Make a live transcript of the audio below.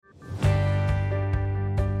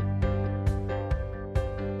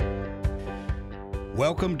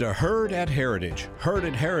Welcome to Heard at Heritage. Heard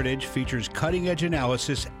at Heritage features cutting-edge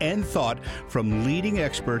analysis and thought from leading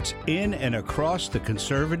experts in and across the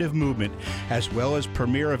conservative movement, as well as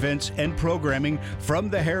premier events and programming from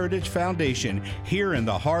the Heritage Foundation here in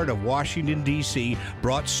the heart of Washington, D.C.,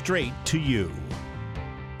 brought straight to you.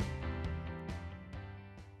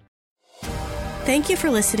 Thank you for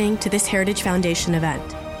listening to this Heritage Foundation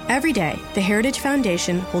event. Every day, the Heritage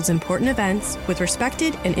Foundation holds important events with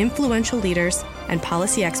respected and influential leaders and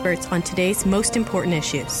policy experts on today's most important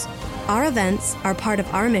issues. Our events are part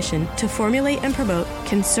of our mission to formulate and promote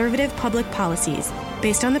conservative public policies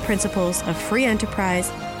based on the principles of free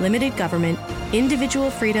enterprise, limited government, individual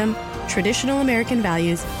freedom, traditional American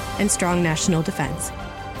values, and strong national defense.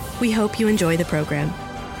 We hope you enjoy the program.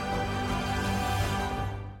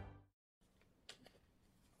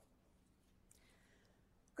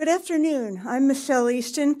 Good afternoon. I'm Michelle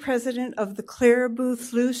Easton, president of the Clare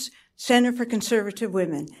Boothe Luce Center for Conservative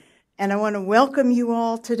Women, and I want to welcome you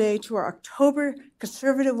all today to our October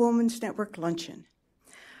Conservative Women's Network Luncheon.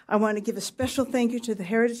 I want to give a special thank you to the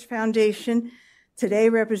Heritage Foundation, today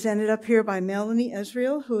represented up here by Melanie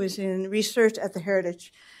Israel, who is in research at the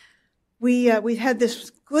Heritage. We've had this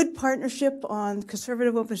good partnership on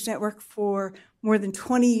Conservative Women's Network for more than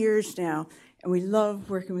 20 years now, and we love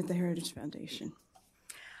working with the Heritage Foundation.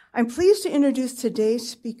 I'm pleased to introduce today's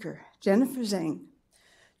speaker, Jennifer Zeng.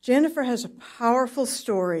 Jennifer has a powerful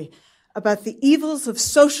story about the evils of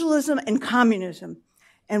socialism and communism,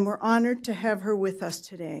 and we're honored to have her with us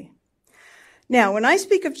today. Now, when I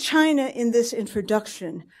speak of China in this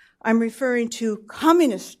introduction, I'm referring to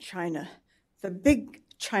communist China, the big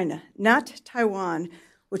China, not Taiwan,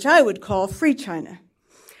 which I would call free China.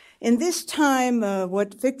 In this time,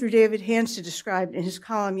 what Victor David Hanson described in his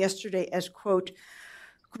column yesterday as, quote,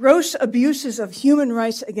 gross abuses of human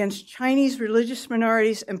rights against Chinese religious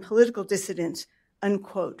minorities and political dissidents,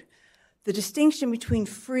 unquote. The distinction between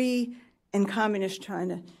free and communist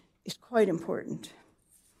China is quite important.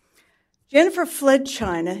 Jennifer fled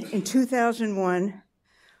China in 2001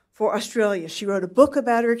 for Australia. She wrote a book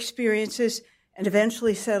about her experiences and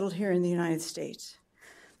eventually settled here in the United States.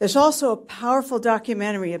 There's also a powerful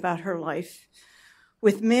documentary about her life,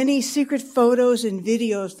 with many secret photos and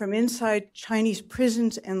videos from inside Chinese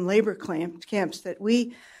prisons and labor camps that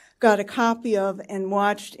we got a copy of and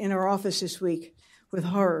watched in our office this week with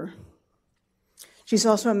horror. She's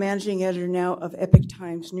also a managing editor now of Epoch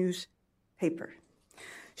Times newspaper.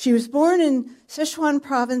 She was born in Sichuan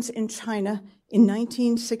province in China in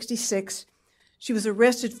 1966. She was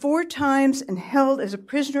arrested 4 times and held as a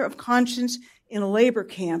prisoner of conscience in a labor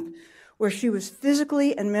camp where she was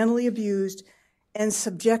physically and mentally abused and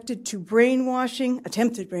subjected to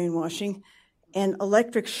attempted brainwashing, and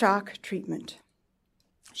electric shock treatment.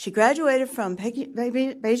 She graduated from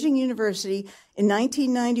Beijing University in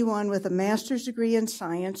 1991 with a master's degree in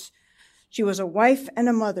science. She was a wife and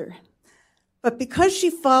a mother. But because she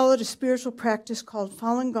followed a spiritual practice called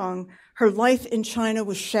Falun Gong, her life in China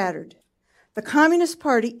was shattered. The Communist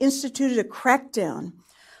Party instituted a crackdown,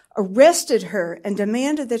 arrested her, and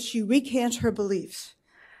demanded that she recant her beliefs.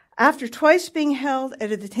 After twice being held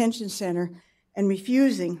at a detention center and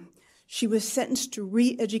refusing, she was sentenced to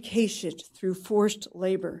re-education through forced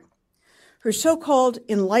labor. Her so-called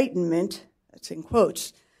enlightenment, that's in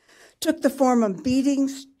quotes, took the form of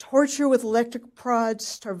beatings, torture with electric prods,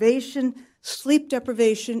 starvation, sleep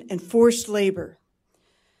deprivation, and forced labor.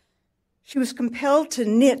 She was compelled to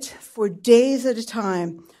knit for days at a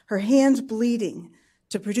time, her hands bleeding,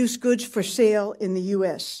 to produce goods for sale in the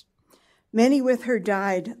U.S. Many with her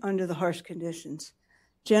died under the harsh conditions.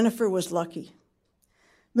 Jennifer was lucky.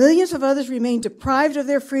 Millions of others remained deprived of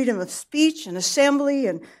their freedom of speech and assembly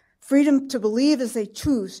and freedom to believe as they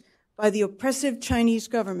choose by the oppressive Chinese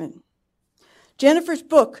government. Jennifer's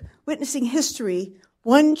book, Witnessing History,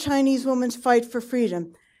 One Chinese Woman's Fight for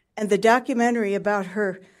Freedom, and the documentary about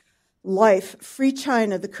her life, Free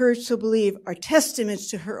China, The Courage to Believe, are testaments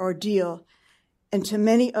to her ordeal and to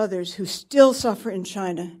many others who still suffer in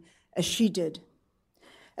China, as she did.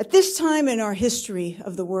 At this time in our history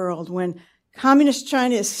of the world, when Communist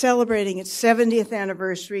China is celebrating its 70th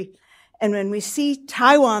anniversary, and when we see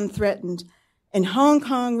Taiwan threatened and Hong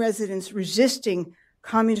Kong residents resisting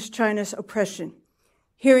Communist China's oppression,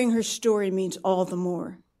 hearing her story means all the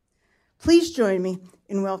more. Please join me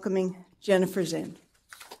in welcoming Jennifer Zeng.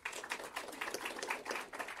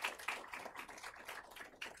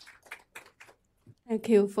 Thank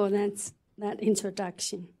you for that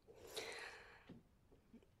introduction.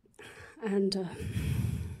 And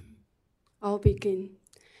I'll begin.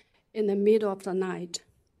 In the middle of the night,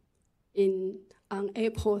 on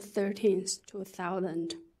April 13th,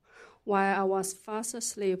 2000, while I was fast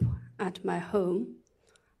asleep at my home,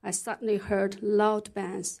 I suddenly heard loud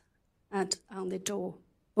bangs on the door.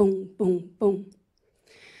 Boom, boom, boom.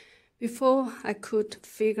 Before I could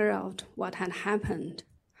figure out what had happened,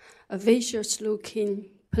 a vicious-looking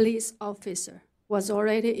police officer was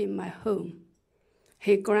already in my home.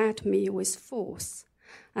 He grabbed me with force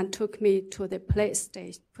and took me to the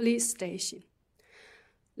police station.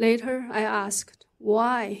 Later, I asked,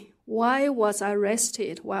 why was I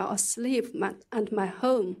arrested while asleep at my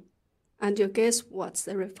home? And you guess what's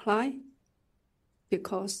the reply?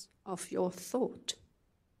 Because of your thought.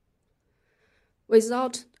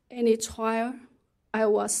 Without any trial, I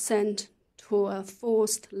was sent to a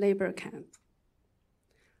forced labor camp.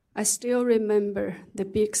 I still remember the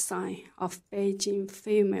big sign of Beijing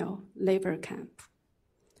female labor camp.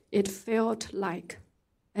 It felt like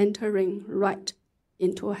entering right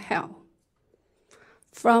into hell.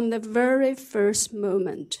 From the very first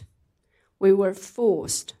moment, we were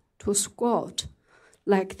forced to squat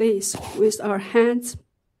like this with our hands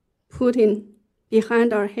put in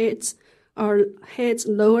behind our heads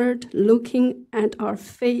lowered, looking at our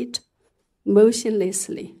feet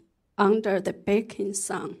motionlessly under the baking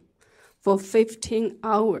sun for 15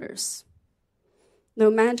 hours. No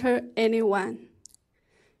matter anyone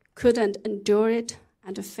couldn't endure it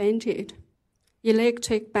and fainted,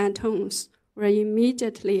 electric batons were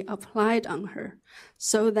immediately applied on her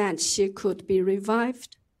so that she could be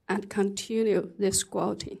revived and continue the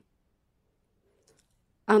squatting.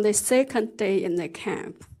 On the second day in the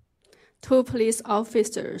camp, 2 police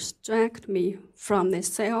officers dragged me from the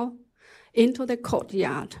cell into the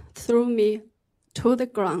courtyard, threw me to the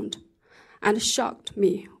ground, and shocked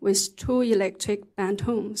me with 2 electric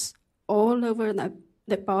batons all over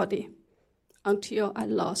the body until I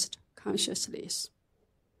lost consciousness.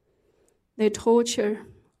 The torture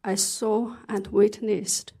I saw and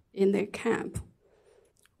witnessed in the camp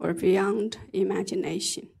were beyond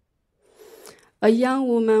imagination. A young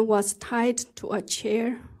woman was tied to a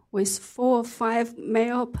chair with 4 or 5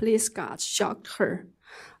 male police guards shocked her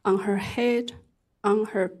on her head, on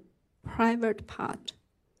her private part,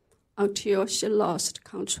 until she lost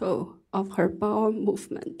control of her bowel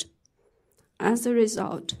movement. As a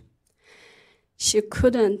result, she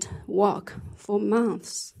couldn't walk for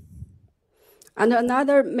months. And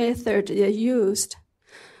another method they used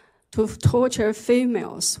to torture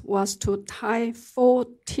females was to tie 4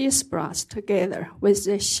 toothbrushes together with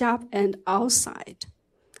the sharp end outside,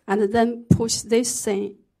 and then push this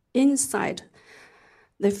thing inside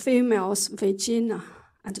the female's vagina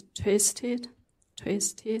and twist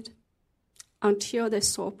it until they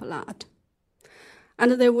saw blood.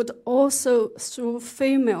 And they would also throw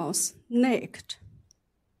females naked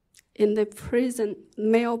in the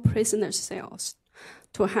male prisoner cells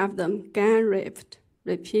to have them gang raped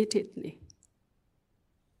repeatedly.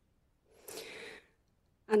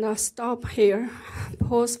 And I'll stop here,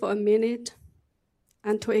 pause for a minute,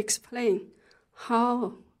 and to explain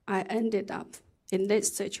how I ended up in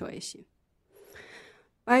this situation.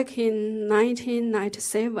 Back in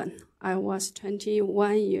 1997, I was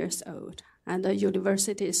 21 years old and a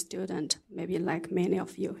university student, maybe like many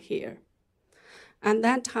of you here. At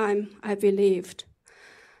that time, I believed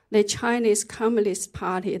the Chinese Communist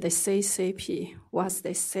Party, the CCP, was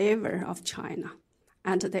the savior of China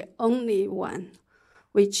and the only one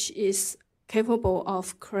which is capable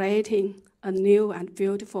of creating a new and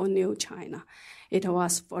beautiful new China. It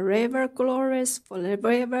was forever glorious,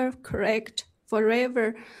 forever correct,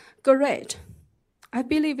 forever great. I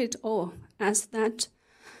believe it all, as that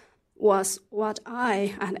was what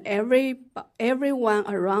I and everyone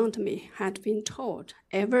around me had been taught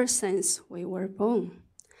ever since we were born.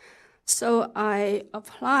 So I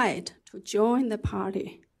applied to join the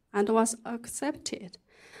party and was accepted,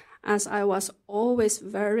 as I was always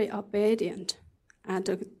very obedient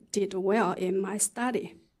and did well in my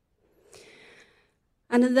study.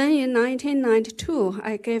 And then in 1992,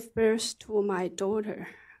 I gave birth to my daughter,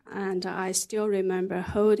 and I still remember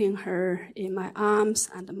holding her in my arms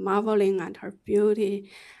and marveling at her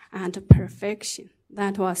beauty and perfection.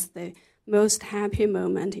 That was the most happy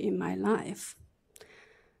moment in my life.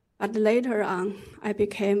 But later on, I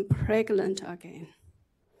became pregnant again.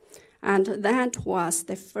 And that was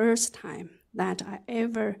the first time that I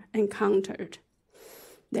ever encountered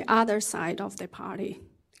the other side of the party,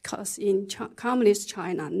 because in Communist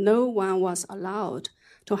China, no one was allowed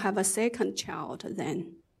to have a second child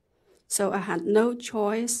then. So I had no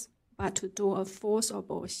choice but to do a forced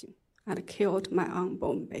abortion and killed my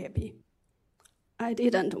unborn baby. I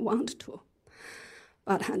didn't want to,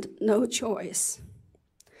 but had no choice.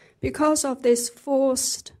 Because of this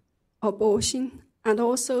forced abortion, and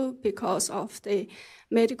also because of the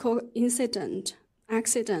medical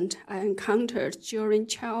accident I encountered during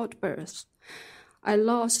childbirth. I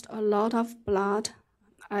lost a lot of blood.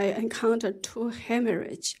 I encountered 2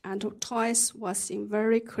 hemorrhage and twice was in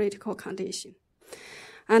very critical condition.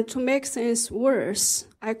 And to make things worse,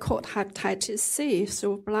 I caught hepatitis C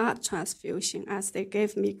through blood transfusion as they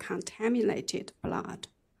gave me contaminated blood.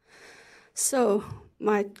 So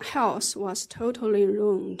my health was totally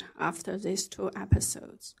ruined after these 2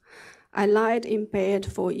 episodes. I lied in bed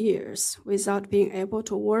for years without being able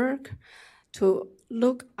to work, to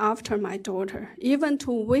look after my daughter, even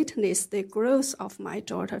to witness the growth of my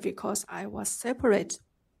daughter because I was separate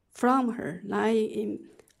from her, lying in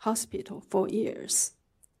hospital for years.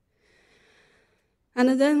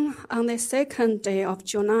 And then on the 2nd day of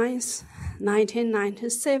July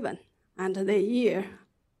 1997, and the year,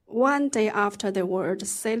 1 day after the world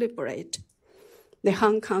celebrate the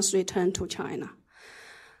Hong Kong's return to China,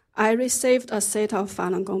 I received a set of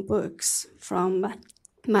Falun Gong books from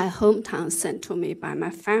my hometown sent to me by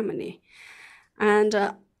my family. And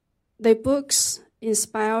the books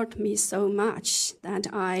inspired me so much that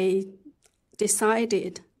I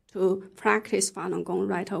decided to practice Falun Gong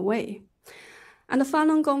right away. And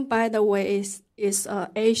Falun Gong, by the way, is an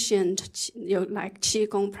ancient, like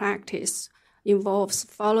Qigong practice, involves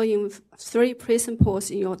following 3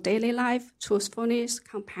 principles in your daily life: truthfulness,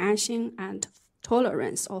 compassion, and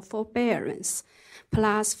tolerance or forbearance,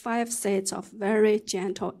 plus 5 sets of very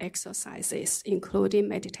gentle exercises, including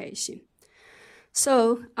meditation.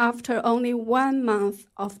 So after only 1 month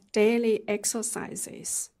of daily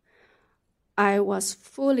exercises, I was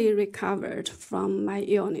fully recovered from my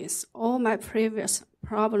illness. All my previous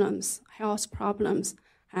problems, health problems,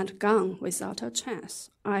 had gone without a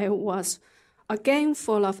chance. I was again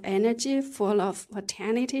full of energy, full of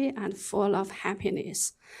vitality, and full of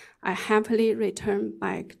happiness. I happily returned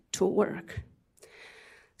back to work.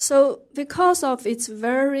 So because of its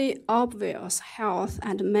very obvious health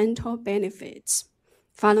and mental benefits,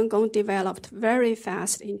 Falun Gong developed very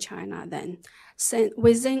fast in China then.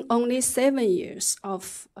 Within only 7 years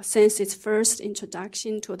since its first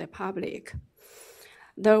introduction to the public,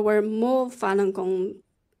 there were more Falun Gong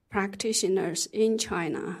practitioners in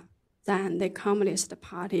China than the Communist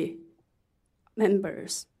Party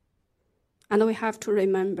members. And we have to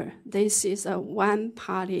remember, this is a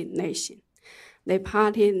one-party nation. The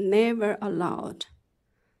party never allowed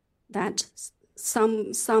that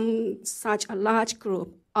some such a large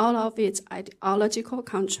group, out of its ideological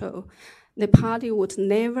control, the party would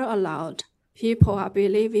never allow people are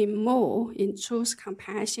believing more in truth,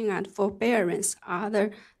 compassion, and forbearance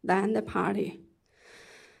other than the party.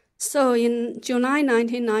 So in July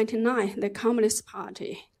 1999, the Communist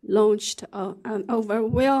Party launched an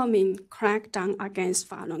overwhelming crackdown against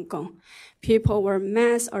Falun Gong. People were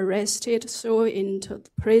mass arrested, thrown into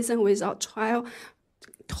prison without trial,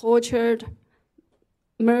 tortured,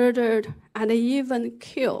 murdered, and even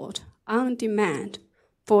killed on demand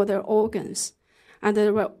for their organs. And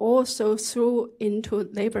they were also thrown into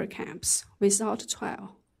labor camps without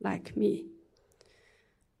trial, like me.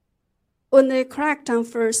 When the crackdown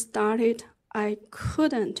first started, I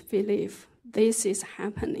couldn't believe this is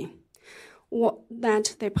happening.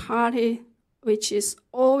 That the party, which is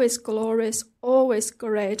always glorious, always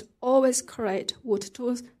great, always correct, would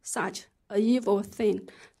do such an evil thing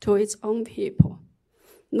to its own people.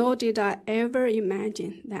 Nor did I ever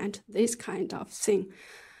imagine that this kind of thing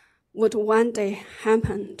would one day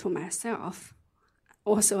happen to myself,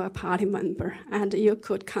 also a party member, and you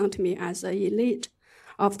could count me as an elite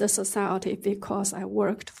of the society because I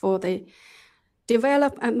worked for the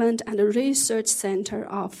Development and Research Center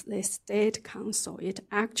of the State Council. It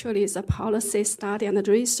actually is a policy study and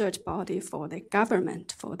research body for the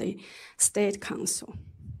government, for the State Council.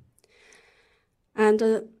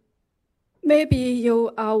 And maybe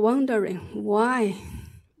you are wondering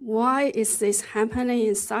why is this happening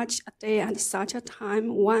in such a day and such a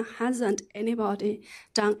time? Why hasn't anybody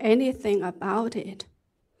done anything about it?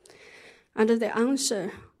 And the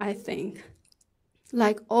answer, I think,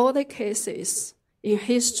 like all the cases in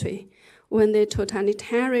history, when the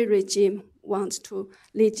totalitarian regime wants to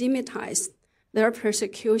legitimize their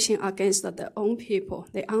persecution against their own people,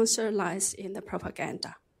 the answer lies in the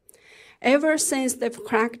propaganda. Ever since the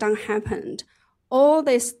crackdown happened, all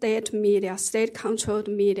the state media, state-controlled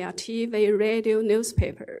media, TV, radio,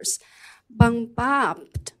 newspapers,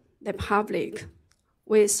 bombard the public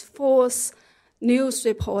with false news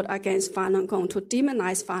report against Falun Gong to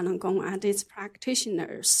demonize Falun Gong and its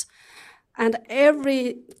practitioners. And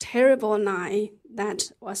every terrible lie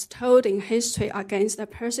that was told in history against the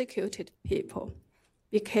persecuted people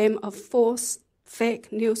became a false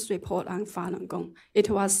fake news report on Falun Gong. It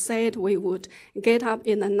was said we would get up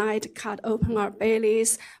in the night, cut open our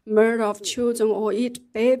bellies, murder of children, or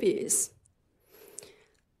eat babies.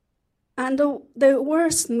 And the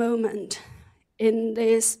worst moment in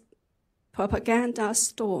this propaganda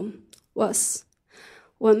storm was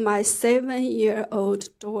when my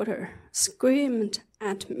 7-year-old daughter screamed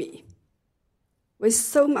at me with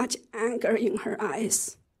so much anger in her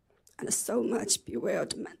eyes and so much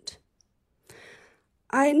bewilderment.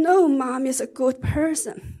 I know Mom is a good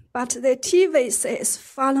person, but the TV says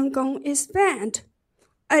Falun Gong is banned.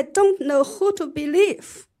 I don't know who to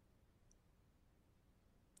believe.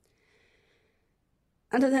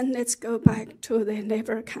 And then let's go back to the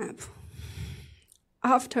labor camp.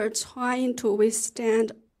 After trying to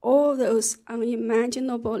withstand all those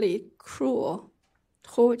unimaginably cruel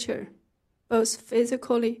torture, both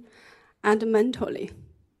physically and mentally,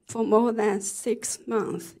 for more than 6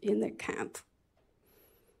 months in the camp,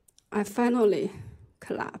 I finally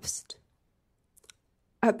collapsed.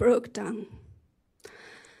 I broke down,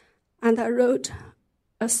 and I wrote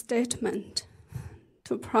a statement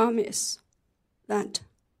to promise that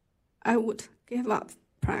I would give up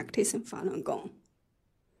practicing Falun Gong.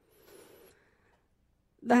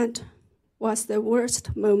 That was the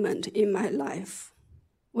worst moment in my life,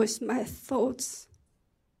 with my thoughts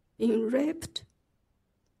being ripped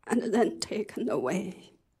and then taken away.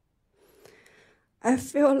 I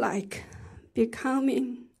feel like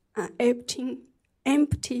becoming an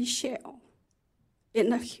empty shell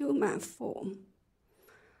in a human form,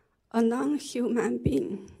 a non-human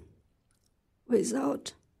being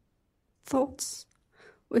without thoughts,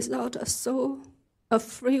 without a soul, a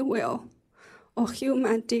free will, or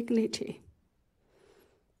human dignity.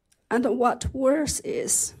 And what worse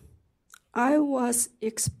is, I was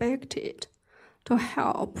expected to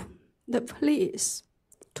help the police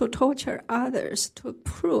to torture others to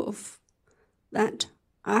prove that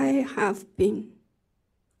I have been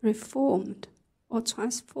reformed or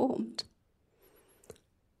transformed.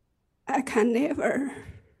 I can never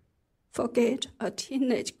forget a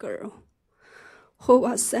teenage girl who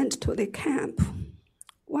was sent to the camp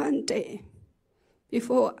one day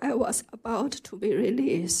before I was about to be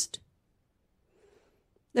released.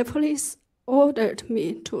 The police ordered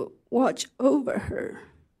me to watch over her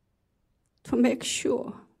to make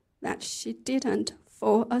sure that she didn't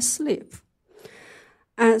fall asleep,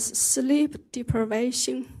 as sleep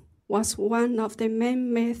deprivation was one of the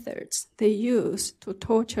main methods they used to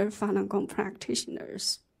torture Falun Gong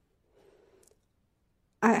practitioners.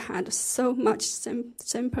 I had so much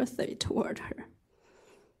sympathy toward her,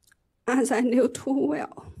 as I knew too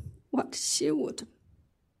well what she would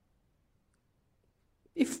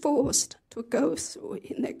be forced to go through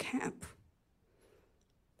in the camp.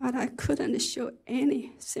 But I couldn't show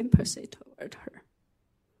any sympathy toward her.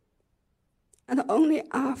 And only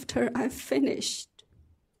after I finished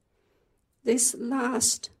this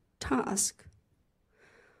last task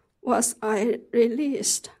was I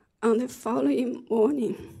released on the following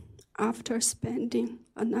morning after spending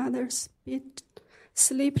another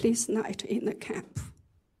sleepless night in the camp.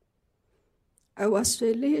 I was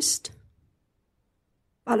released,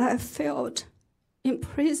 but I felt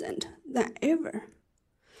imprisoned than ever,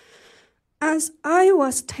 as I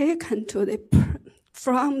was taken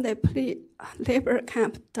from the labor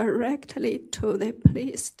camp directly to the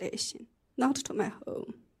police station, not to my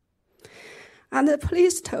home. And the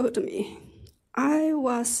police told me I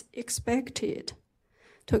was expected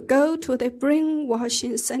to go to the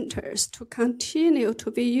brainwashing centers to continue to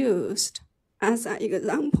be used as an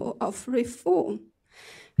example of reform,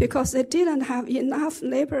 because they didn't have enough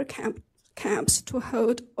labor camps to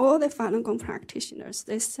hold all the Falun Gong practitioners.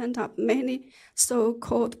 They sent up many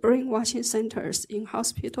so-called brainwashing centers in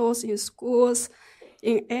hospitals, in schools,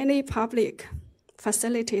 in any public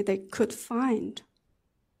facility they could find.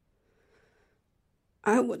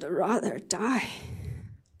 I would rather die.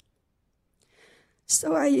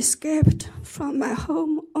 So I escaped from my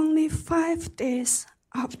home only 5 days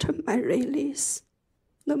after my release,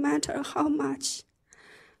 no matter how much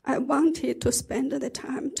I wanted to spend the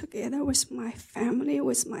time together with my family,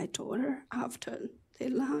 with my daughter, after the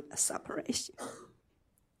long separation.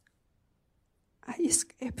 I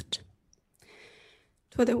escaped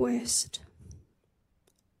to the West.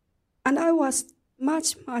 And I was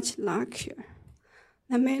much, much luckier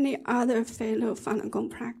than many other fellow Falun Gong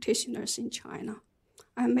practitioners in China.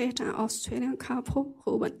 I met an Australian couple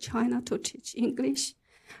who went to China to teach English,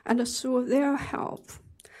 and through their help,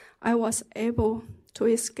 I was able to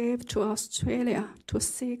escape to Australia to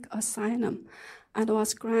seek asylum and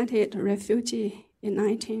was granted refugee in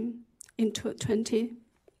 2010.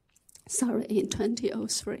 in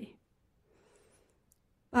 2003.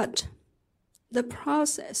 But the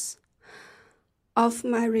process of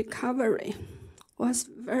my recovery was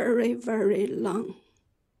very, very long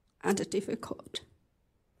and difficult.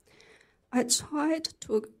 I tried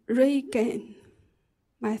to regain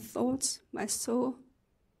my thoughts, my soul,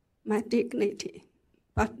 my dignity,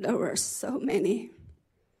 but there were so many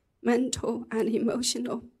mental and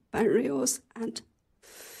emotional barriers and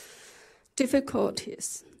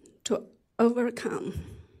difficulties to overcome,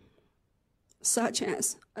 such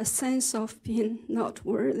as a sense of being not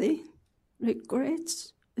worthy,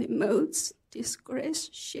 regrets, remorse, disgrace,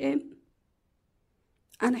 shame,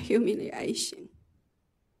 and humiliation.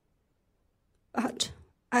 But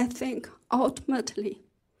I think ultimately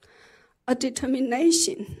a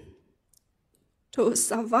determination to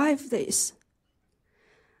survive this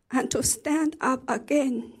and to stand up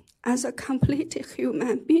again as a complete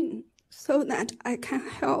human being so that I can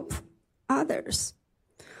help others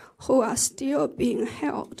who are still being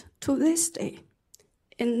held to this day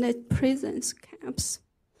in the prisons camps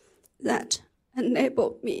that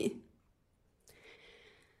enabled me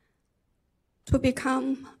to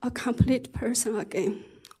become a complete person again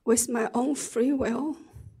with my own free will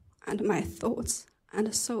and my thoughts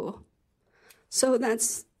and soul. So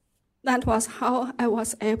that was how I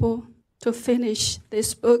was able to finish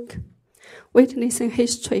this book, Witnessing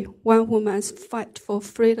History, One Woman's Fight for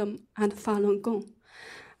Freedom and Falun Gong,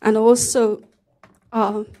 and also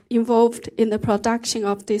involved in the production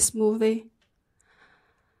of this movie,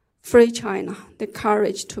 Free China, The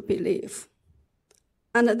Courage to Believe.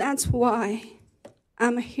 And that's why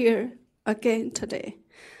I'm here again today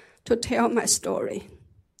to tell my story.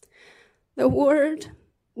 The world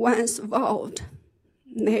once vowed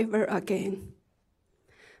never again.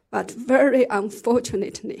 But very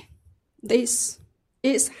unfortunately, this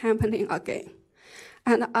is happening again,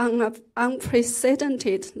 and on an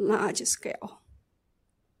unprecedented large scale.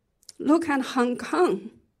 Look at Hong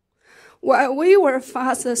Kong. While we were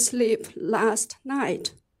fast asleep last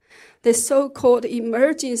night, the so-called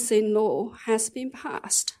emergency law has been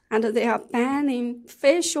passed, and they are banning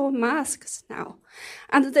facial masks now.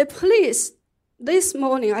 And the police, this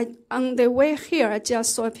morning, on the way here, I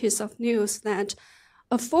just saw a piece of news that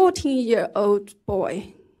a 14-year-old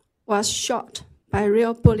boy was shot by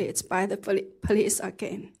real bullets by the police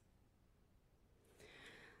again.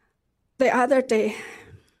 The other day,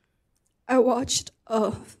 I watched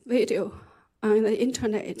a video on the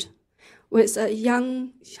internet with a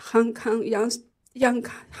young Hong Kong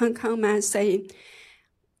man saying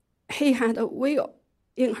he had a wheel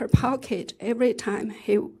in her pocket every time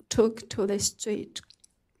he took to the street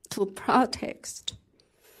to protest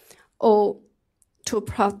or to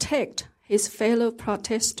protect his fellow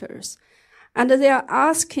protesters. And they are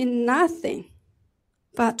asking nothing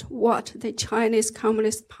but what the Chinese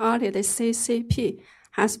Communist Party, the CCP,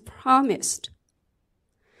 has promised.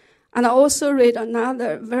 And I also read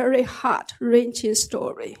another very heart-wrenching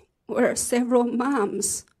story where several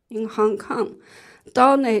moms in Hong Kong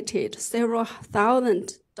donated several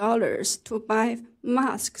 $1,000s to buy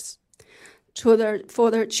masks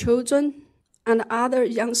for their children and other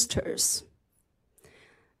youngsters.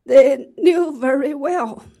 They knew very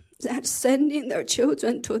well that sending their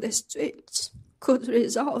children to the streets could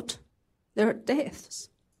result their deaths.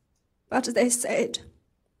 But they said,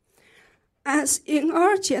 as in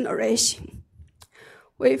our generation,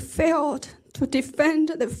 we failed to defend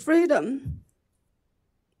the freedom.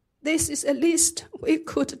 This is the least we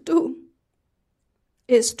could do,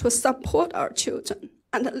 is to support our children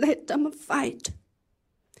and let them fight.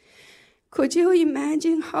 Could you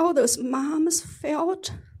imagine how those moms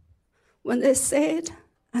felt when they said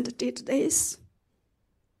and did this?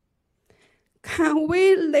 Can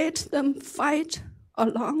we let them fight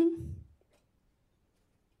alone?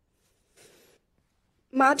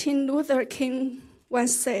 Martin Luther King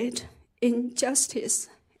once said, injustice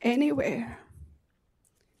anywhere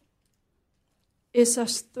is a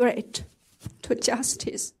threat to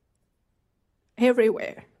justice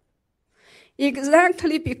everywhere.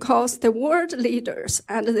 Exactly because the world leaders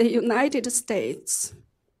and the United States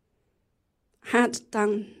had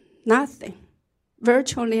done nothing,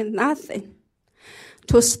 virtually nothing,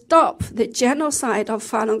 to stop the genocide of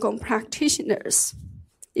Falun Gong practitioners.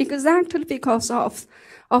 Exactly because of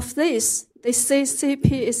this, the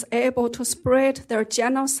CCP is able to spread their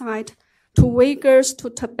genocide to Uyghurs, to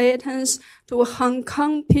Tibetans, to Hong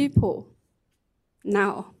Kong people.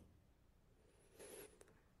 Now,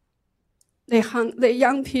 the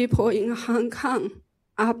young people in Hong Kong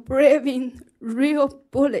are braving real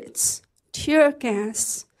bullets, tear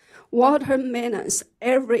gas, watermelons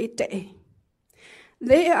every day.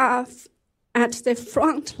 They are at the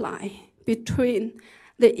front line between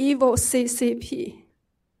the evil CCP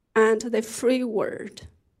and the free world.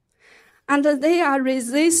 And they are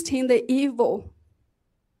resisting the evil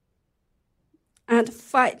and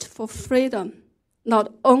fight for freedom,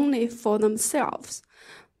 not only for themselves,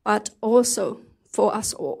 but also for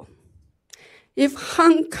us all. If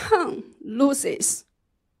Hong Kong loses,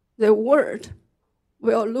 the world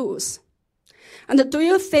will lose. And do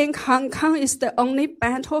you think Hong Kong is the only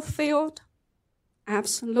battlefield?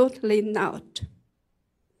 Absolutely not.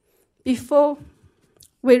 Before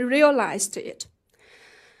we realized it,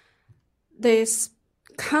 this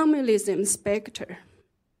communism specter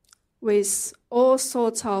with all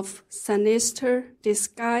sorts of sinister,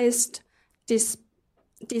 disguised,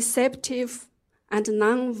 deceptive, and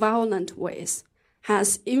non-violent ways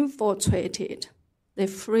has infiltrated the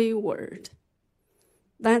free world.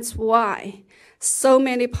 That's why so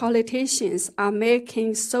many politicians are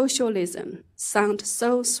making socialism sound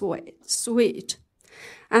so sweet.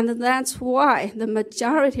 And that's why the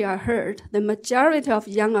majority of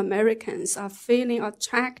young Americans are feeling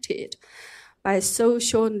attracted by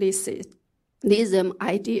socialism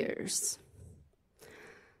ideas.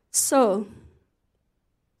 So,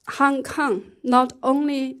 Hong Kong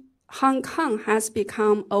has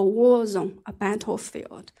become a war zone, a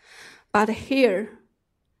battlefield. But here,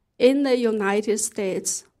 in the United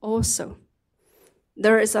States also,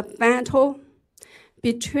 there is a battle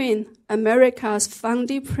between America's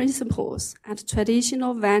founding principles and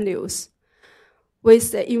traditional values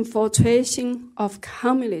with the infiltration of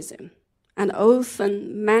communism, and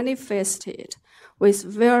often manifested with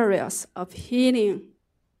various appealing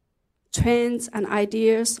trends and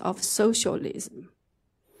ideas of socialism.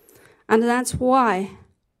 And that's why,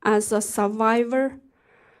 as a survivor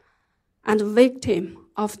and victim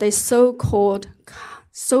of the so-called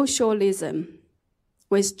socialism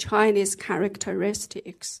with Chinese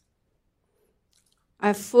characteristics,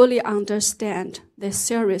 I fully understand the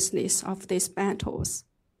seriousness of these battles.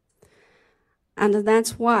 And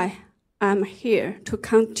that's why I'm here to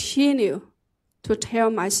continue to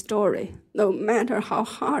tell my story, no matter how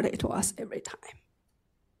hard it was every time.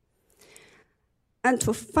 And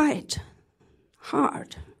to fight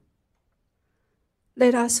hard.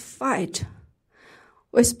 Let us fight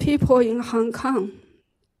with people in Hong Kong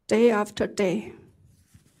day after day,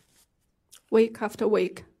 week after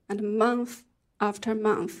week, and month after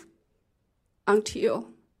month, until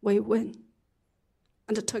we win.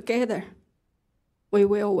 And together, we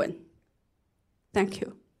will win. Thank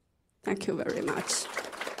you. Thank you very much.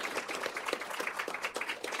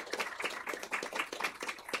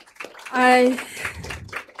 I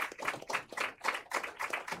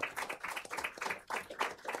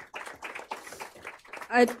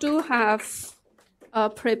do have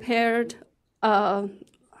prepared a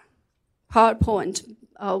PowerPoint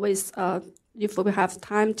with, if we have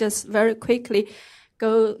time, just very quickly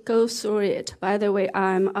go through it. By the way,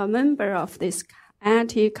 I'm a member of this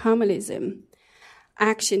anti-communism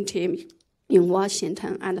action team in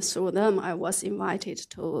Washington, and through them I was invited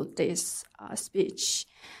to this speech.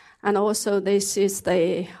 And also this is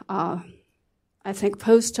the, I think,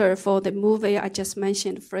 poster for the movie I just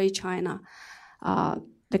mentioned, Free China,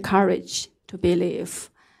 The Courage to Believe.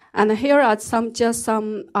 And here are some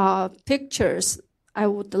pictures I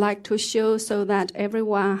would like to show so that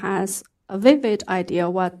everyone has a vivid idea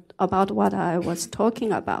about what I was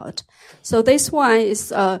talking about. So this one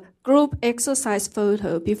is a group exercise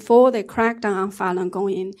photo before the crackdown on Falun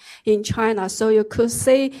Gong in China. So you could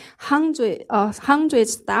see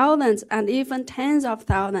hundreds, thousands, and even tens of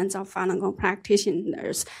thousands of Falun Gong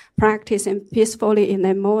practitioners practicing peacefully in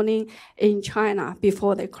the morning in China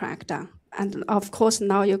before the crackdown. And of course,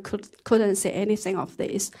 now you couldn't see anything of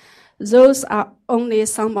this. Those are only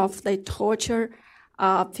some of the torture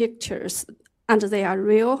pictures, and they are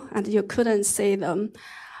real, and you couldn't see them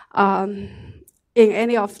in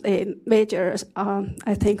any of the major,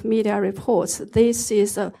 I think, media reports. This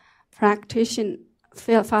is a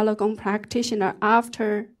Falun Gong practitioner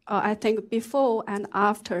after, I think, before and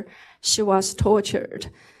after she was tortured.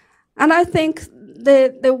 And I think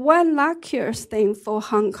the one luckiest thing for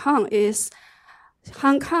Hong Kong is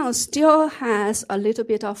Hong Kong still has a little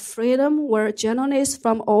bit of freedom where journalists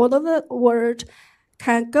from all over the world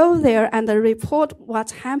can go there and report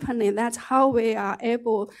what's happening. That's how we are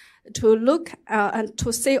able to look and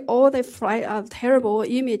to see all the terrible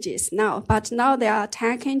images now. But now they are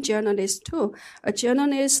attacking journalists too. A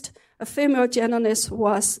female journalist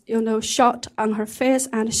was, shot on her face,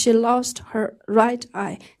 and she lost her right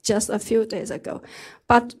eye just a few days ago.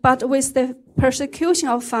 But with the persecution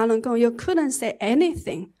of Falun Gong, you couldn't say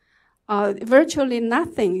anything virtually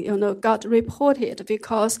nothing, got reported,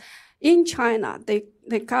 because in China, the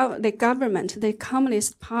government, the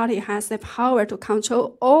Communist Party, has the power to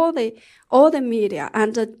control all the media,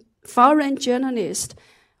 and the foreign journalists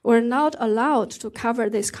were not allowed to cover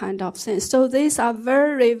this kind of things. So these are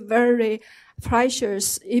very, very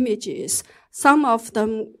precious images. Some of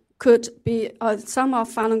them could be, some of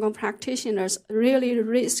Falun Gong practitioners really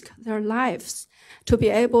risk their lives to be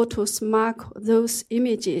able to smuggle those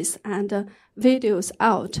images and videos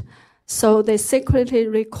out. So they secretly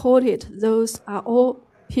recorded. Those are all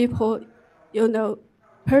people,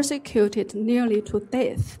 persecuted nearly to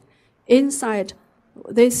death. Inside,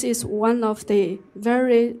 this is one of the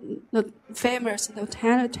very famous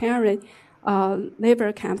totalitarian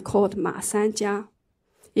labor camp called Ma Sanjia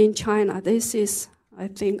in China. This is, I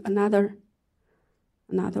think, another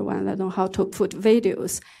one. I don't know how to put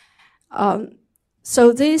videos.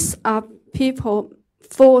 So these are people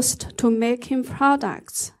forced to making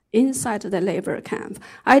products inside the labor camp.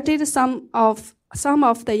 I did some of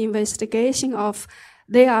the investigation of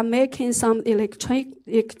they are making some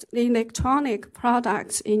electronic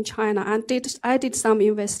products in China, and I did some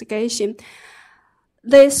investigation.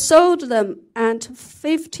 They sold them at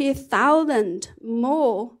 50,000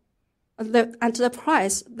 more, at the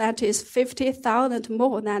price that is 50,000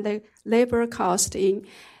 more than the labor cost in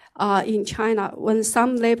China. When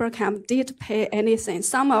some labor camp did pay anything,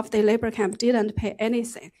 some of the labor camp didn't pay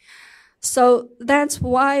anything. So that's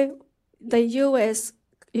why the U.S.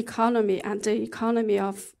 economy and the economy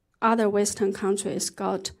of other Western countries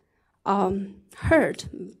got hurt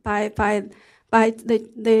by the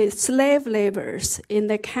slave laborers in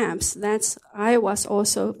the camps. That's I was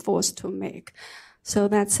also forced to make. So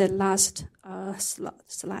that's the last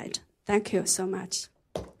slide. Thank you so much.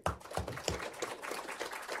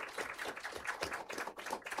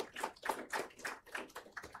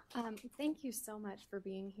 Thank you so much for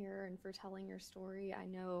being here and for telling your story. I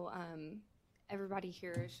know everybody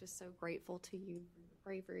here is just so grateful to you for your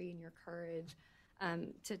bravery and your courage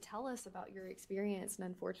to tell us about your experience, and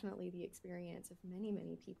unfortunately the experience of many,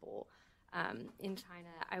 many people in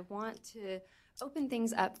China. I want to open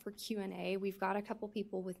things up for Q&A. We've got a couple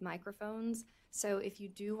people with microphones, so if you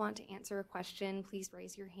do want to answer a question, please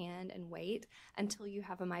raise your hand and wait until you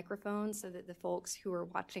have a microphone so that the folks who are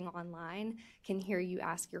watching online can hear you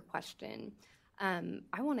ask your question.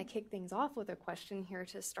 I want to kick things off with a question here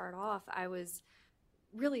to start off. I was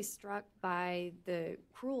really struck by the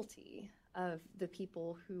cruelty of the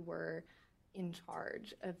people who were in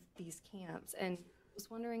charge of these camps, and I was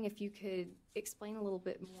wondering if you could explain a little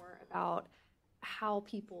bit more about how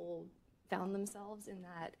people found themselves in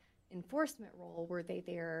that enforcement role. Were they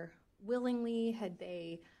there willingly? Had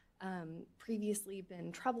they previously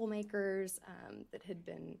been troublemakers that had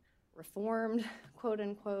been reformed, quote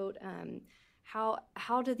unquote?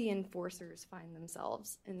 How do the enforcers find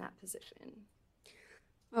themselves in that position?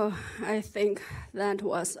 Oh, I think that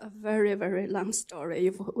was a very, very long story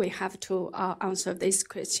if we have to answer this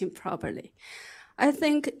question properly. I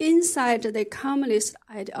think inside the communist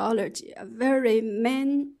ideology, a very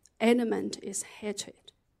main element is hatred.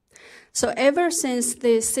 So ever since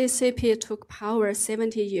the CCP took power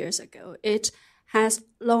 70 years ago, it has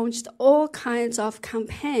launched all kinds of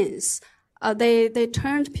campaigns. They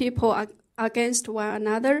turned people against one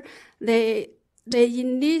another. They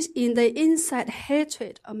in the inside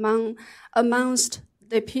hatred amongst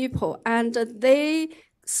the people, and they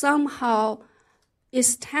somehow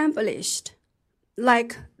established,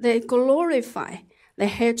 like they glorify the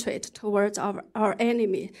hatred towards our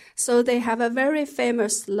enemy. So they have a very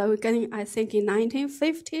famous slogan, I think in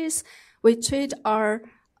 1950s,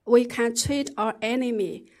 we can treat our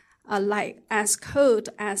enemy like as cold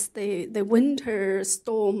as the winter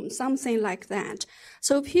storm, something like that.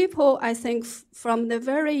 So people, I think, from the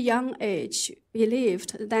very young age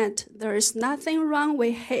believed that there is nothing wrong,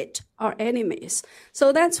 we hate our enemies.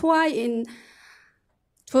 So that's why in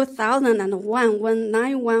 2001, when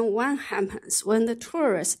 9/11 happens, when the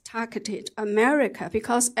tourists targeted America,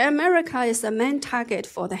 because America is the main target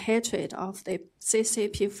for the hatred of the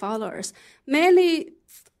CCP followers, many,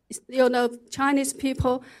 Chinese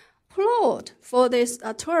people applaud for this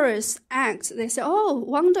tourist act. They say, "Oh,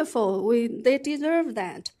 wonderful! They deserve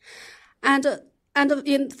that." And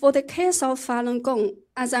for the case of Falun Gong,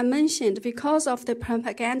 as I mentioned, because of the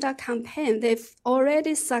propaganda campaign, they've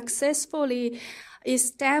already successfully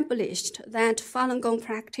established that Falun Gong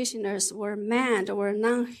practitioners were mad or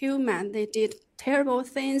non-human. They did terrible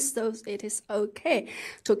things, so it is okay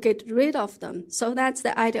to get rid of them. So that's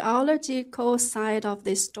the ideological side of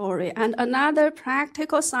this story. And another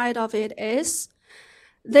practical side of it is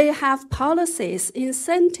they have policies,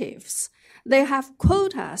 incentives. They have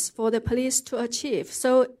quotas for the police to achieve.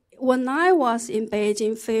 So when I was in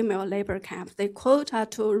Beijing female labor camp, the quota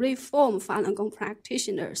to reform Falun Gong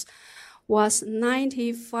practitioners was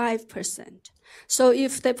 95%. So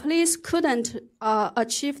if the police couldn't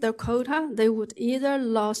achieve the quota, they would either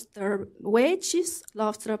lose their wages,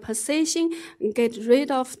 lose their position, get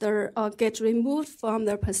removed from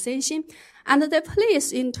their position. And the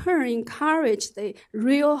police in turn encourage the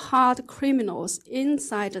real hard criminals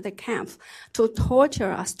inside the camp to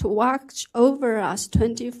torture us, to watch over us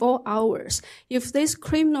 24 hours. If these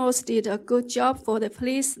criminals did a good job for the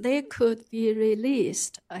police, they could be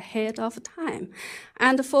released ahead of time.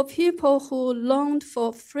 And for people who longed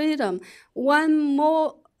for freedom, one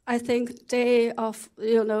more, I think, day of,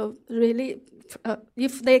 really,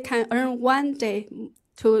 if they can earn 1 day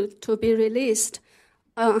to be released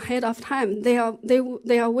ahead of time, they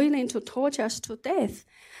are willing to torture us to death.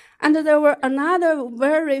 And there were another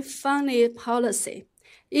very funny policy.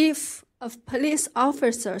 If a police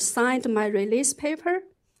officer signed my release paper,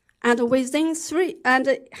 and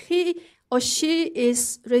he or she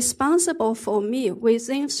is responsible for me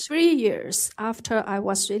within 3 years after I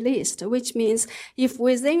was released, which means if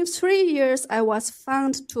within 3 years I was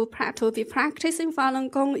found to be practicing Falun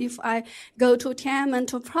Gong, if I go to Tiananmen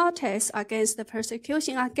to protest against the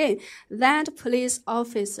persecution again, that police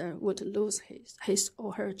officer would lose his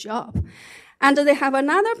or her job. And they have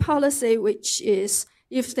another policy, which is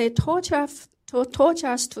if they torture us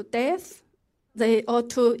to death, or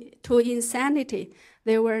to insanity,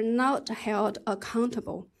 they were not held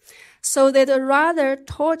accountable. So they'd rather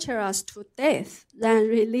torture us to death than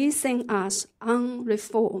releasing us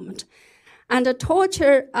unreformed. And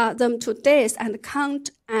torture them to death and count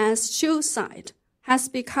as suicide has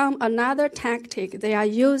become another tactic they are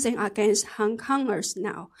using against Hong Kongers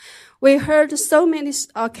now. We heard so many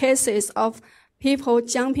cases of people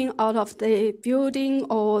jumping out of the building,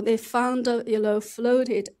 or they found,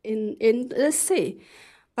 floated in the sea.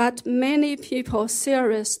 But many people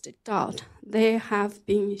seriously doubt they have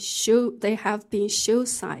been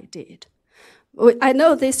suicided. I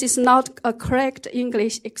know this is not a correct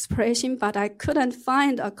English expression, but I couldn't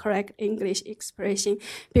find a correct English expression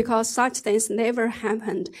because such things never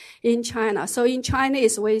happened in China. So in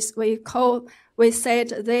Chinese, we said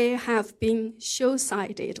they have been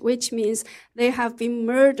suicided, which means they have been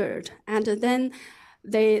murdered, and then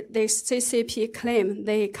the CCP claim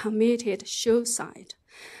they committed suicide.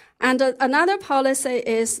 And another policy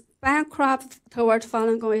is bankrupt toward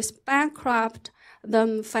Falun Gong, is bankrupt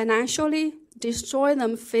them financially, destroy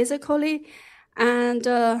them physically, and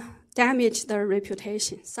damage their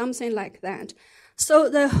reputation, something like that. So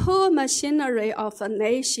the whole machinery of a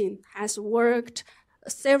nation has worked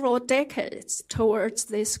several decades towards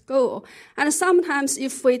this goal. And sometimes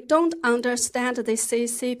if we don't understand the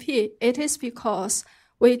CCP, it is because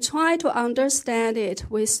we try to understand it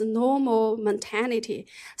with normal mentality.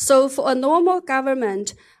 So for a normal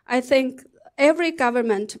government, I think every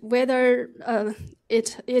government, whether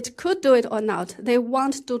it could do it or not, they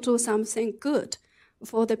want to do something good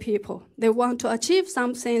for the people. They want to achieve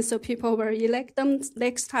something so people will elect them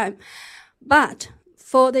next time. But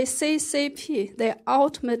for the CCP, the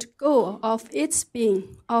ultimate goal of its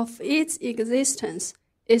being, of its existence,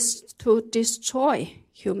 is to destroy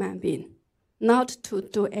human beings, not to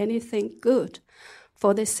do anything good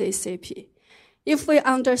for the CCP. If we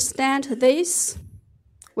understand this,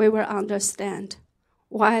 we will understand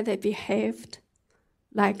why they behaved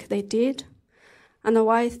like they did and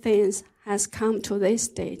why things has come to this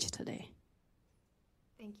stage today.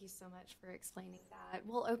 Thank you so much for explaining that.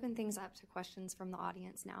 We'll open things up to questions from the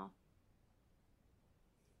audience now.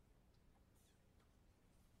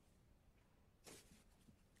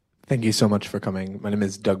 Thank you so much for coming. My name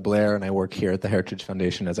is Doug Blair, and I work here at the Heritage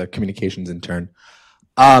Foundation as a communications intern.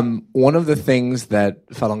 One of the things that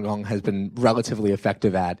Falun Gong has been relatively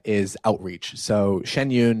effective at is outreach. So Shen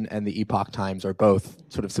Yun and the Epoch Times are both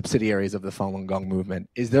sort of subsidiaries of the Falun Gong movement.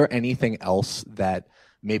 Is there anything else that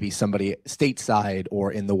maybe somebody stateside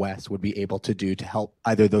or in the West would be able to do to help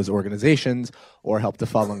either those organizations or help the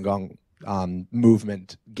Falun Gong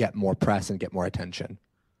movement get more press and get more attention?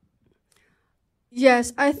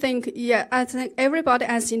 Yes, I think everybody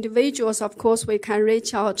as individuals, of course, we can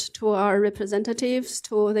reach out to our representatives,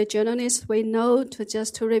 to the journalists we know,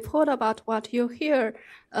 to report about what you hear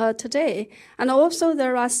today. And also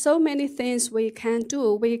there are so many things we can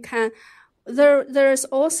do. There's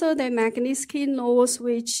also the Magnitsky laws,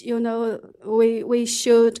 which, we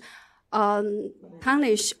should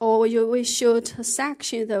punish, or we should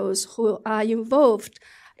sanction those who are involved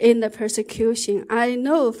in the persecution. I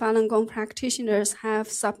know Falun Gong practitioners have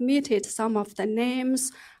submitted some of the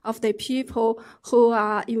names of the people who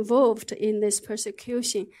are involved in this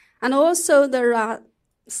persecution. And also there are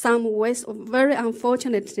very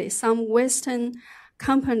unfortunately, some Western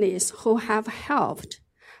companies who have helped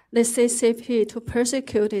the CCP to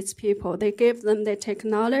persecute its people. They give them the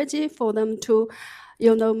technology for them to,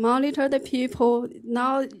 monitor the people.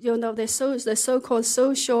 Now, the so-called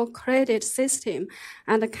social credit system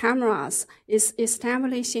and the cameras is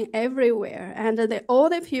establishing everywhere. And all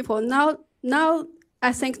the people now,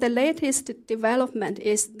 I think the latest development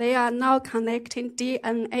is they are now connecting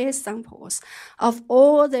DNA samples of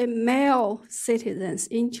all the male citizens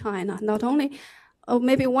in China. Not only,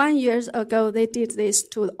 maybe 1 year ago, they did this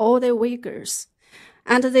to all the Uyghurs.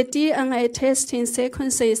 And the DNA testing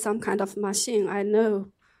sequence is some kind of machine I know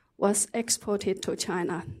was exported to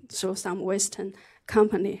China through some Western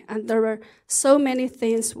company. And there are so many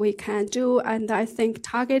things we can do. And I think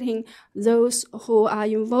targeting those who are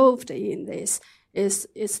involved in this is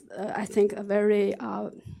I think, a very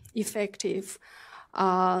effective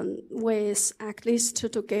ways, at least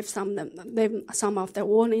to give some of the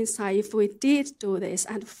warning signs. If we did do this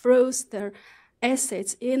and froze their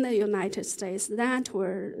assets in the United States, that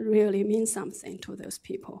will really mean something to those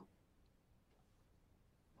people.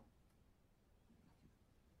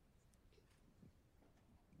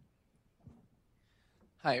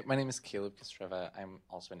 Hi, my name is Caleb Kostreva. I'm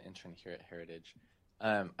also an intern here at Heritage.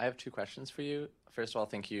 I have two questions for you. First of all,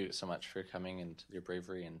 thank you so much for coming and your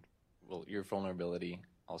bravery and your vulnerability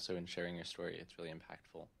also in sharing your story. It's really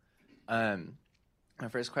impactful. My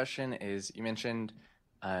first question is, you mentioned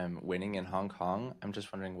winning in Hong Kong. I'm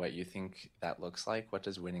just wondering what you think that looks like. What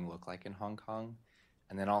does winning look like in Hong Kong?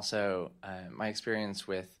 And then also, my experience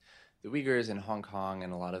with the Uyghurs in Hong Kong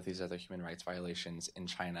and a lot of these other human rights violations in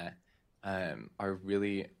China are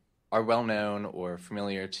well known or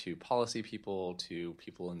familiar to policy people, to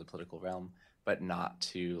people in the political realm, but not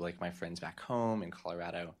to like my friends back home in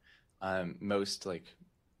Colorado. Most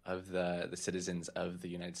of the citizens of the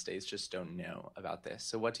United States just don't know about this.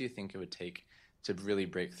 So what do you think it would take to really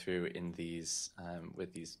break through in these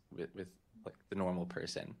with like the normal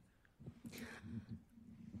person?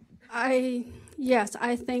 I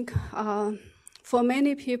think for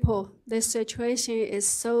many people, this situation is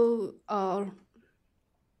so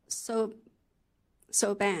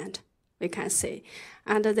bad, we can say.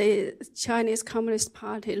 And the Chinese Communist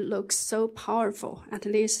Party looks so powerful, at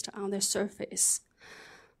least on the surface.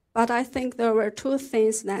 But I think there were two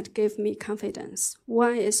things that gave me confidence.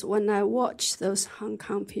 One is when I watched those Hong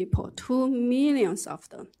Kong people, 2 million of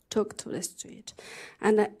them took to the street.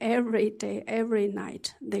 And every day, every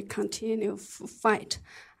night, they continue to fight.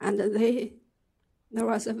 And there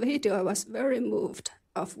was a video, I was very moved,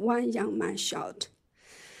 of one young man shout,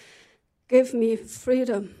 "Give me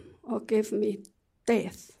freedom or give me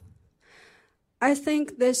death." I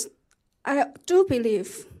think I do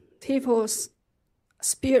believe people's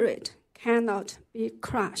spirit cannot be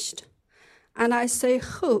crushed. And I say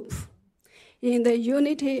hope in the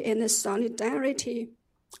unity and the solidarity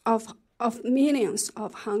of millions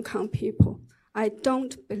of Hong Kong people. I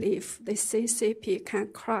don't believe the CCP can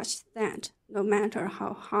crush that, no matter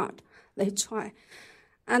how hard they try.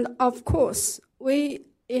 And of course, we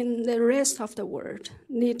in the rest of the world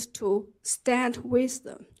need to stand with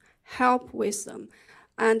them, help with them,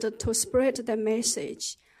 and to spread the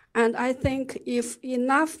message. And I think if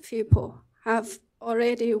enough people have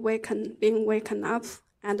already been waken up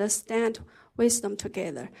and stand with them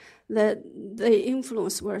together, the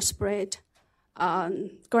influence will spread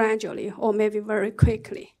gradually or maybe very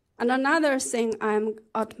quickly. And another thing I'm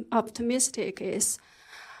optimistic is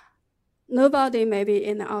nobody maybe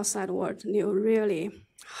in the outside world knew really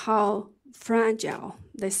how fragile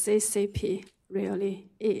the CCP really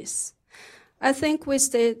is. I think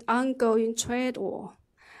with the ongoing trade war,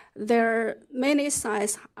 many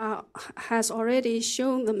sides has already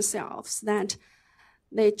shown themselves that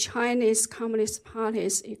the Chinese Communist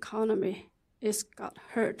Party's economy got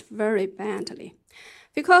hurt very badly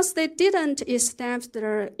because they didn't establish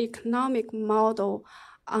their economic model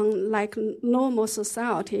unlike normal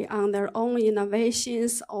society on their own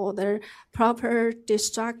innovations or their proper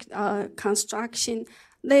construction.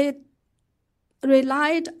 They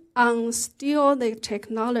relied on still the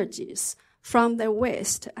technologies from the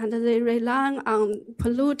West, and they rely on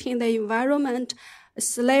polluting the environment,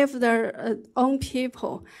 slave their own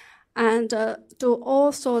people, and do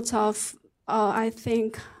all sorts of, I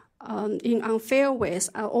think, in unfair ways,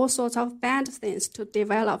 all sorts of bad things to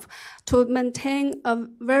develop, to maintain a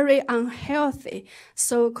very unhealthy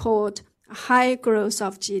so-called high growth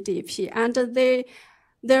of GDP. And they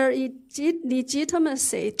their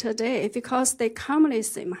legitimacy today, because the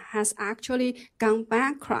communism has actually gone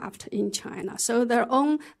bankrupt in China. So their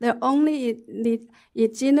only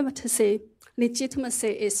legitimacy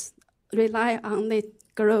is rely on the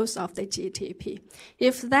growth of the GDP.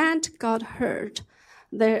 If that got hurt,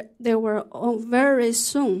 they will very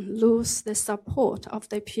soon lose the support of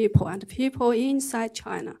the people, and people inside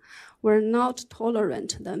China will not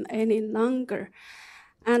tolerate them any longer.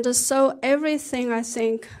 And so everything I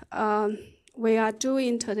think we are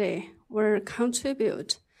doing today will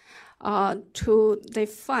contribute to the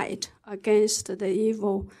fight against the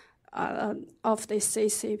evil of the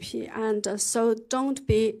CCP. And so don't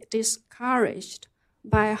be discouraged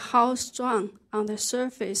by how strong on the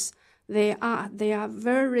surface they are. They are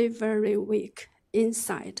very, very weak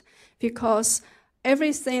inside, because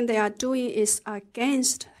everything they are doing is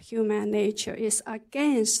against human nature, is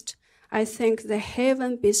against, I think, the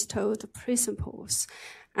heaven-bestowed principles.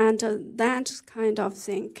 And that kind of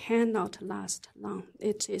thing cannot last long.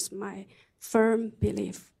 It is my firm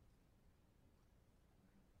belief.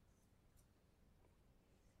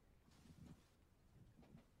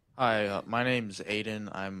 Hi, my name's Aiden.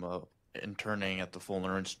 I'm interning at the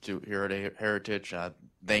Fullner Institute here at Heritage.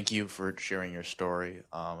 Thank you for sharing your story,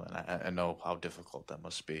 and I know how difficult that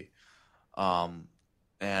must be.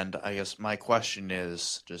 And I guess my question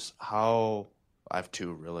is just how, I have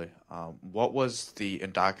two really, what was the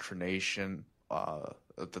indoctrination that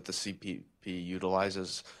the CCP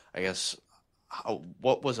utilizes? I guess,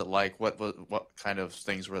 what was it like? What kind of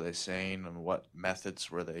things were they saying, and what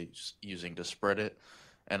methods were they using to spread it?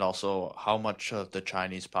 And also, how much of the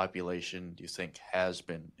Chinese population do you think has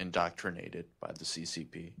been indoctrinated by the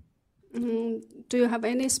CCP? Do you have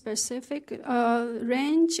any specific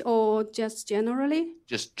range, or just generally?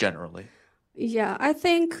 Just generally. Yeah, I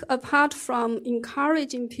think apart from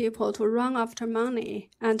encouraging people to run after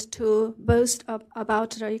money and to boast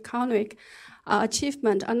about the economic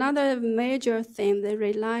achievement, another major thing they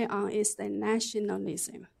rely on is the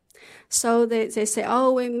nationalism. So they say,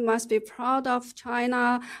 oh, we must be proud of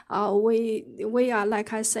China. We are,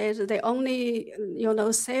 like I said, the only,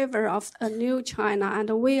 savior of a new China,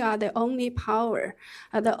 and we are the only power,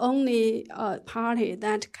 the only party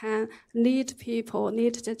that can lead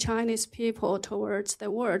the Chinese people towards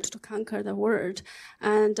the world, to conquer the world,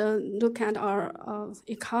 and look at our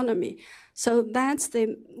economy. So that's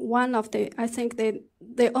I think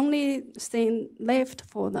the only thing left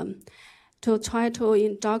for them, to try to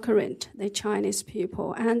indoctrinate the Chinese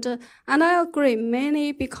people. And I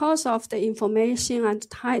agree, because of the information and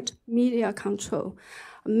tight media control,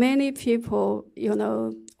 many people,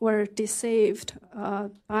 were deceived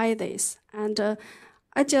by this. And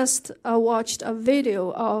I just watched a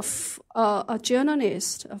video of a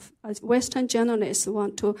journalist, a Western journalist,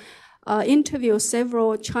 want to interview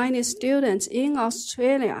several Chinese students in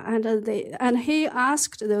Australia, and he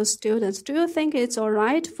asked those students, do you think it's all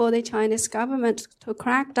right for the Chinese government to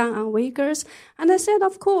crack down on Uyghurs? And they said,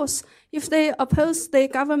 of course, if they oppose the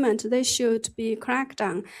government, they should be cracked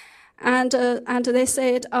down. And they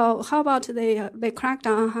said, oh, how about they crack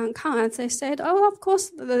down on Hong Kong? And they said, oh, of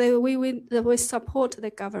course, we support the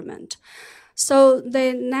government. So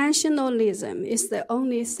the nationalism is the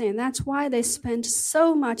only thing. That's why they spend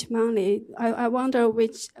so much money. I wonder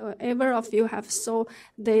whichever of you have saw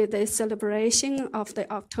the celebration of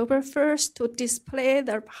the October 1st to display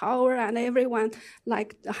their power, and everyone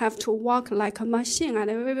have to walk like a machine, and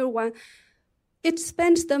everyone. It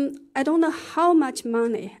spends them, I don't know how much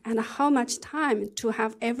money and how much time to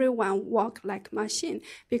have everyone walk like machine,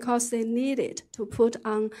 because they need it to put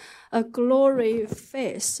on a glory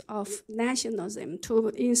face of nationalism, to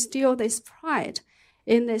instill this pride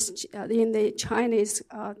in the Chinese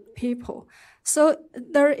people. So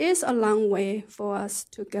there is a long way for us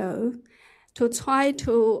to go to try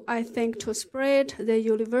to, I think, to spread the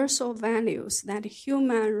universal values that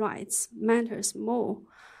human rights matters more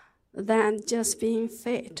than just being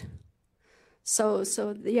fed. So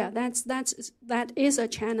yeah, that is a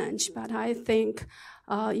challenge. But I think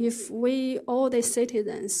if we, all the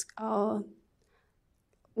citizens,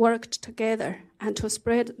 worked together and to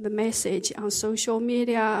spread the message on social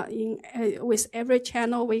media with every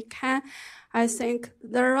channel we can, I think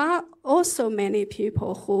there are also many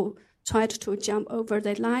people who tried to jump over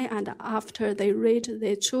the line, and after they read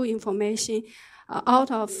the true information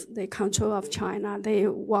out of the control of China, they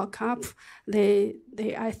walk up,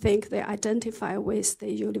 I think they identify with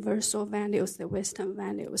the universal values, the Western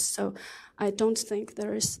values. So I don't think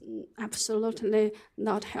there is absolutely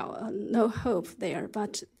no hope there,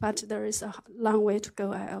 but there is a long way to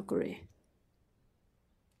go, I agree.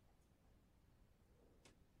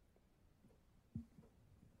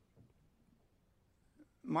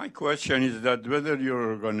 My question is that whether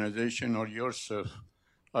your organization or yourself,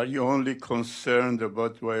 are you only concerned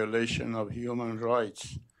about violation of human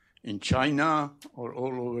rights in China or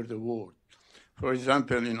all over the world? For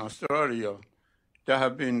example, in Australia, they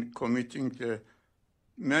have been committing the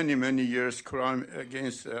many years crime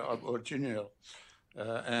against Aboriginal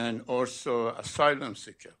and also asylum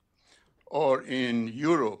seeker, or in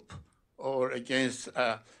Europe, or against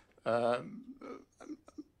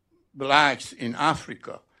blacks in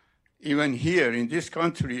Africa, even here in this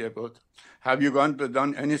country. Have you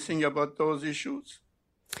done anything about those issues?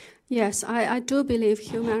 Yes, I do believe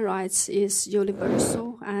human rights is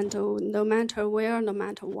universal, and no matter where, no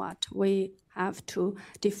matter what, we have to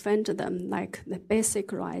defend them, like the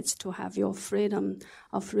basic rights to have your freedom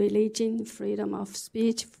of religion, freedom of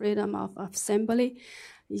speech, freedom of assembly.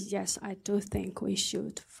 Yes, I do think we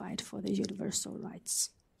should fight for the universal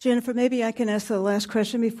rights. Jennifer, maybe I can ask the last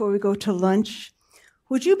question before we go to lunch.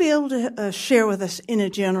 Would you be able to share with us in a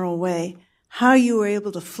general way how you were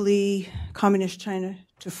able to flee communist China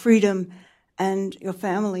to freedom and your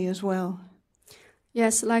family as well?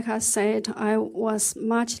 Yes, like I said, I was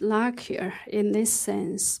much luckier in this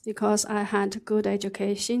sense because I had good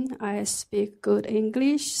education. I speak good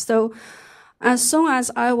English. So as soon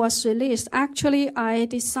as I was released, actually I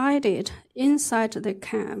decided inside the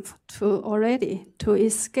camp to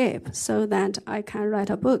escape so that I can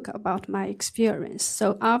write a book about my experience.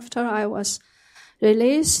 So after I was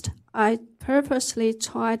released, I purposely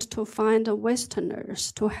tried to find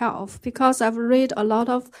Westerners to help because I've read a lot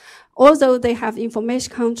of, although they have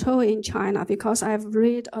information control in China, because I've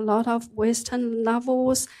read a lot of Western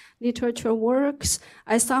novels, literature works,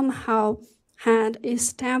 I somehow had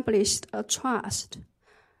established a trust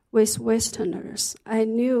with Westerners. I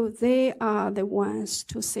knew they are the ones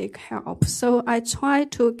to seek help. So I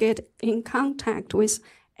tried to get in contact with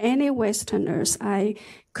any Westerners I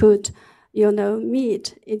could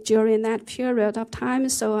meet during that period of time.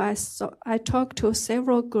 So I talked to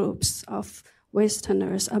several groups of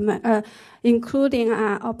Westerners, including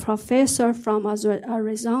a professor from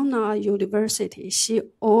Arizona University. She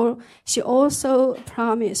also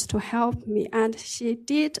promised to help me, and she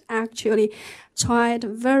did actually tried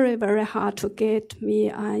very, very hard to get me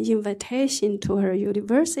an invitation to her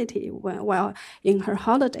university while in her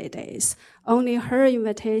holiday days. Only her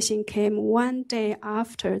invitation came one day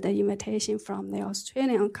after the invitation from the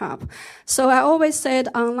Australian Cup. So I always said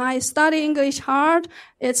online study English hard.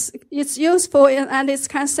 It's useful and it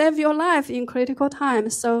can save your life in critical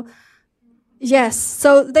times. So yes,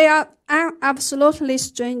 so they are absolutely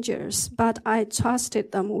strangers, but I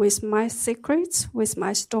trusted them with my secrets, with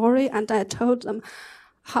my story, and I told them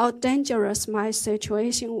how dangerous my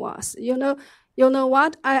situation was. You know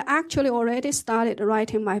what? I actually already started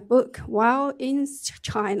writing my book while in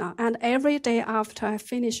China, and every day after I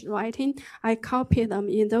finished writing, I copy them.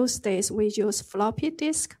 In those days, we use floppy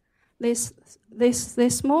disk, this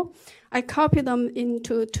small. I copy them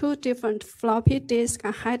into 2 different floppy disks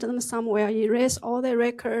and hide them somewhere, erase all the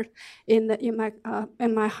record in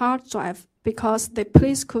my hard drive because the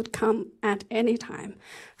police could come at any time.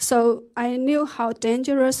 So I knew how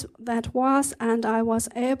dangerous that was, and I was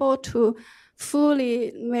able to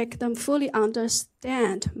make them fully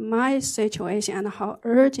understand my situation and how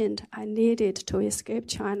urgent I needed to escape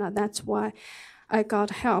China. That's why I got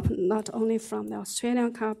help, not only from the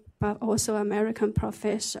Australian Cup, but also American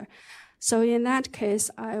professor. So in that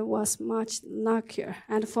case, I was much luckier.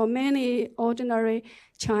 And for many ordinary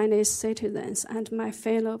Chinese citizens and my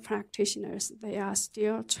fellow practitioners, they are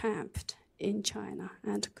still trapped in China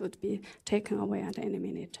and could be taken away at any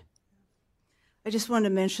minute. I just want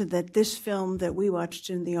to mention that this film that we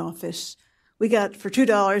watched in the office, we got for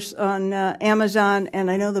 $2 on Amazon,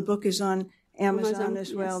 and I know the book is on Amazon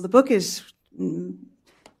as well. Yes. The book is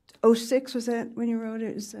 06, was that when you wrote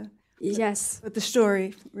it? Yes. But the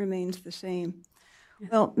story remains the same. Yes.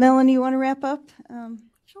 Well, Melanie, you want to wrap up?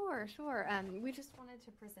 Sure. We just wanted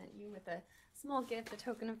to present you with a small gift, a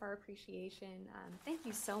token of our appreciation. Thank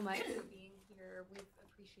you so much for being here. We've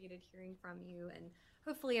appreciated hearing from you, and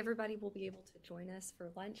hopefully everybody will be able to join us for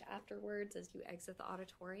lunch afterwards as you exit the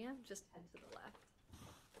auditorium. Just head to the left.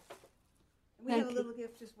 We have a little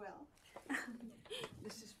gift as well.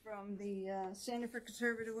 This is from the Center for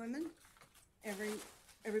Conservative Women.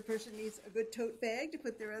 Every person needs a good tote bag to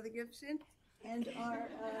put their other gifts in. And our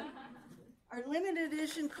limited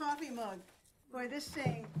edition coffee mug. Boy,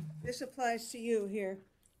 this applies to you here.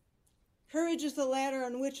 Courage is the ladder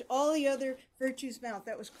on which all the other virtues mount.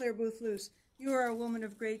 That was Claire Booth Luce. You are a woman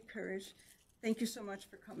of great courage. Thank you so much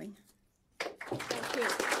for coming.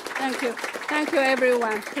 Thank you. Thank you,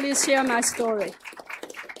 everyone. Please share my story.